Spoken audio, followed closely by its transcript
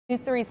News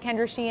 3's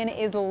Kendra Sheehan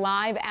is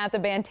live at the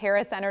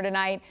Banterra Center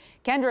tonight.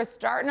 Kendra,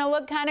 starting to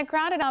look kind of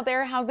crowded out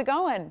there. How's it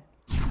going?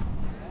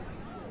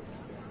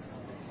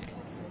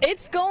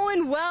 It's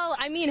going well.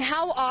 I mean,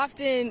 how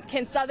often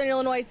can Southern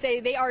Illinois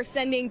say they are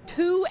sending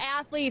 2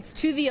 athletes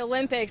to the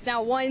Olympics?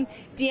 Now, one,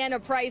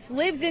 DeAnna Price,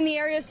 lives in the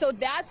area, so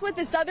that's what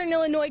the Southern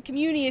Illinois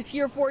community is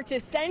here for,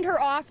 to send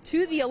her off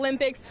to the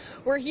Olympics.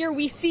 We're here.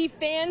 We see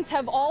fans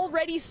have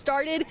already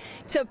started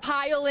to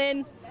pile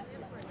in.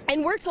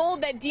 And we're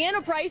told that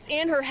DeAnna Price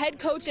and her head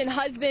coach and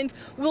husband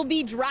will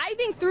be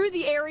driving through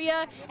the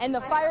area, and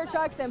the fire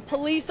trucks and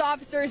police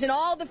officers and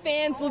all the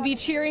fans will be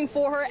cheering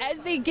for her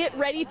as they get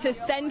ready to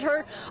send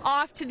her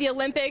off to the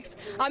Olympics.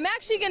 I'm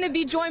actually going to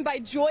be joined by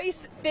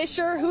Joyce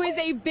Fisher, who is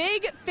a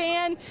big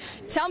fan.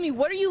 Tell me,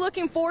 what are you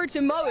looking forward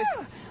to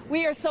most?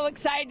 We are so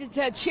excited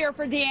to cheer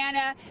for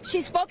DeAnna.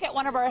 She spoke at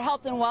one of our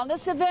health and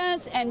wellness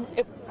events, and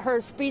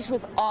her speech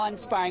was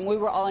awe-inspiring. We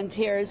were all in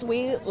tears.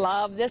 We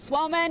love this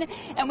woman,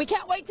 and we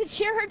can't wait to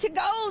cheer her to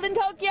gold in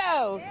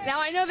Tokyo. Now,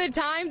 I know the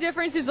time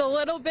difference is a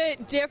little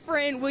bit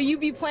different. Will you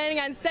be planning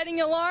on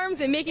setting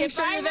alarms and making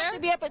sure you're there? If I have to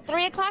be up at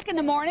 3 o'clock in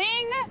the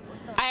morning,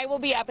 I will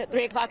be up at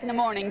 3 o'clock in the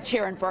morning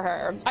cheering for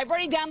her. I've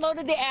already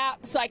downloaded the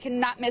app, so I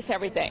cannot miss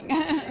everything.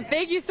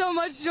 Thank you so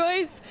much,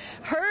 Joyce.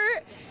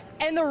 Her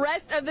and the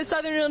rest of the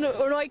Southern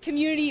Illinois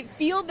community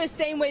feel the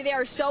same way. They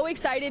are so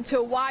excited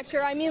to watch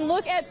her. I mean,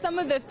 look at some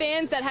of the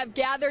fans that have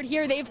gathered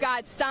here. They've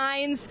got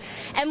signs.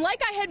 And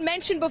like I had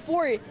mentioned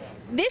before,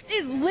 this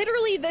is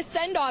literally the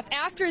send-off.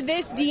 After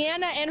this,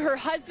 DeAnna and her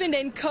husband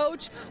and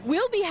coach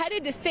will be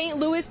headed to St.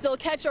 Louis. They'll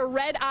catch a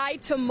red-eye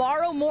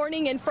tomorrow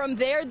morning, and from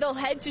there they'll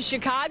head to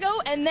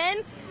Chicago, and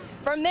then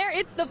from there,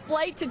 it's the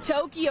flight to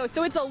Tokyo.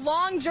 So it's a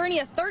long journey,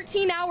 a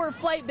 13-hour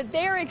flight, but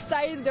they're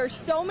excited. There's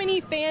so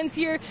many fans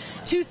here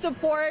to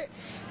support.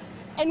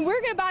 And we're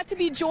about to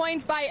be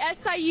joined by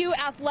SIU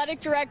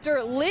Athletic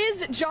Director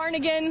Liz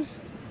Jarnigan.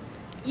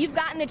 You've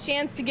gotten the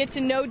chance to get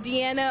to know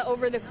DeAnna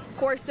over the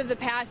course of the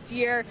past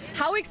year.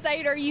 How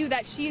excited are you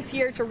that she's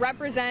here to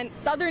represent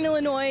Southern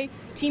Illinois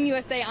Team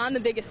USA on the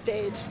biggest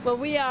stage? Well,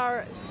 we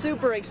are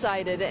super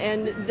excited,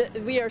 and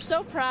we are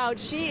so proud.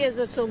 She is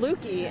a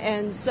Saluki,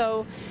 and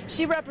so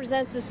she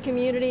represents this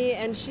community,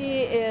 and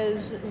she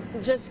is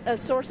just a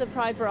source of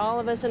pride for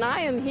all of us. And I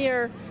am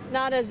here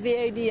not as the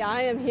AD,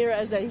 I am here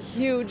as a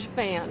huge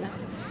fan.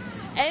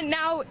 And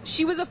now,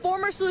 she was a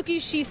former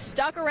Saluki. She's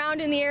stuck around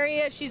in the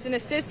area. She's an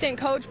assistant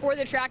coach for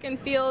the track and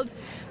field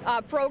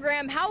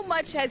program. How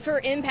much has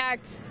her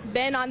impact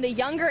been on the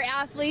younger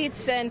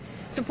athletes and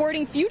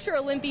supporting future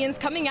Olympians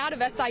coming out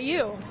of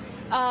SIU?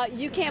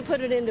 You can't put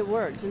it into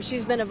words. And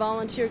she's been a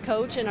volunteer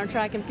coach in our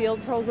track and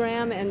field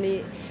program, and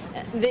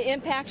the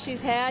impact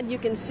she's had, you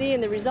can see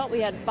in the result.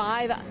 We had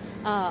 5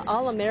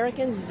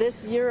 All-Americans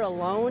this year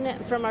alone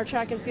from our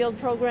track and field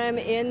program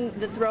in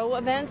the throw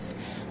events.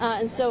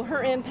 And so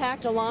her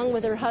impact, along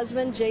with her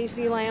husband,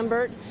 J.C.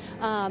 Lambert,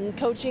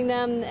 coaching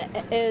them,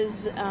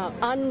 is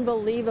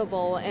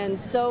unbelievable and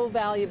so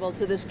valuable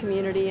to this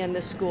community and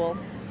this school.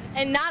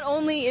 And not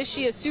only is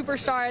she a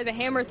superstar at the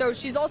hammer throw,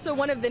 she's also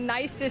one of the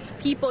nicest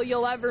people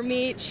you'll ever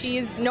meet.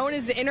 She's known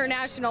as the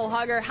international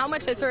hugger. How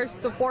much has her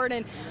support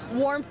and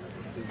warmth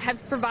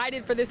has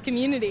provided for this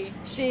community?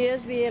 She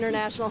is the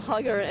international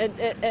hugger,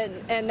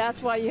 and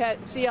that's why you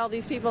see all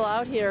these people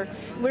out here.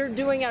 We're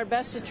doing our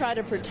best to try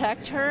to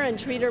protect her and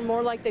treat her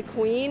more like the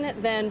queen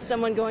than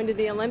someone going to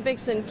the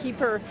Olympics, and keep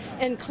her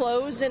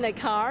enclosed in a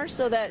car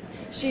so that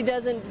she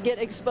doesn't get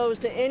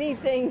exposed to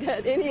anything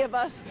that any of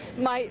us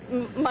might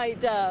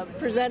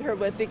present her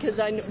with, because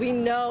we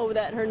know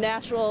that her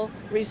natural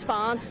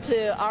response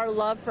to our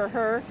love for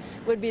her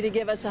would be to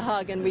give us a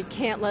hug, and we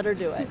can't let her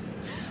do it.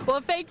 Well,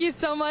 thank you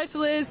so much,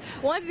 Liz.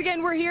 Once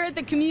again, we're here at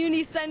the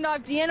community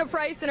send-off. DeAnna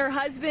Price and her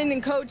husband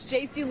and coach,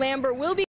 J.C. Lambert, will be